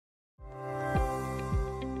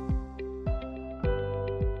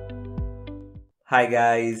Hi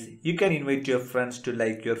guys, you can invite your friends to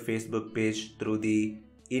like your Facebook page through the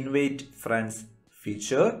invite friends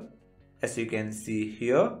feature, as you can see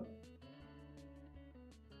here.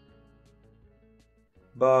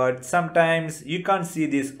 But sometimes you can't see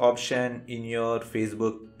this option in your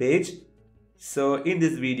Facebook page. So in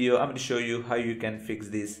this video, I'm going to show you how you can fix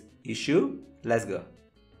this issue. Let's go.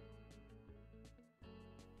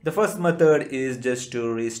 The first method is just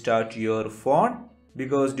to restart your phone,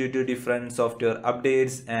 because due to different software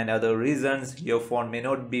updates and other reasons your phone may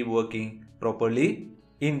not be working properly.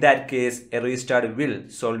 In that case, a restart will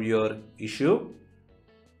solve your issue.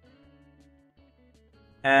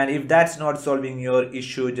 And if that's not solving your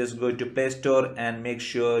issue, just go to Play Store and make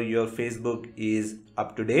sure your Facebook is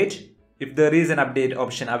up to date. If there is an update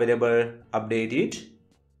option available, update it.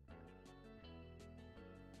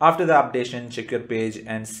 After the updation, check your page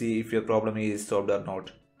and see if your problem is solved or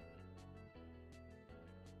not.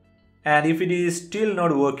 And if it is still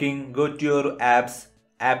not working, go to your apps,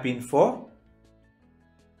 app info.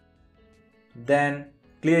 Then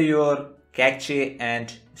clear your cache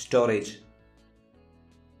and storage.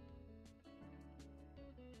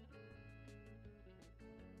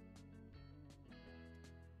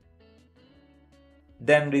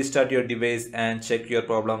 Then restart your device and check your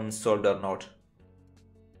problem solved or not.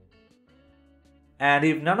 And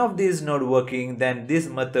if none of these not working, then this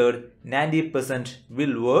method 90%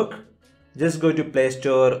 will work. Just go to Play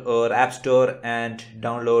Store or App Store and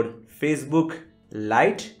download Facebook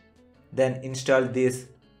Lite. Then install this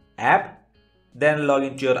app. Then log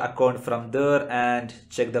into your account from there and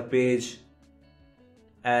check the page.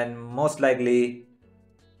 And most likely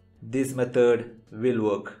this method will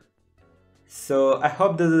work. So I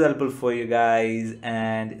hope this is helpful for you guys,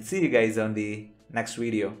 and see you guys on the next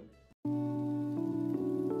video.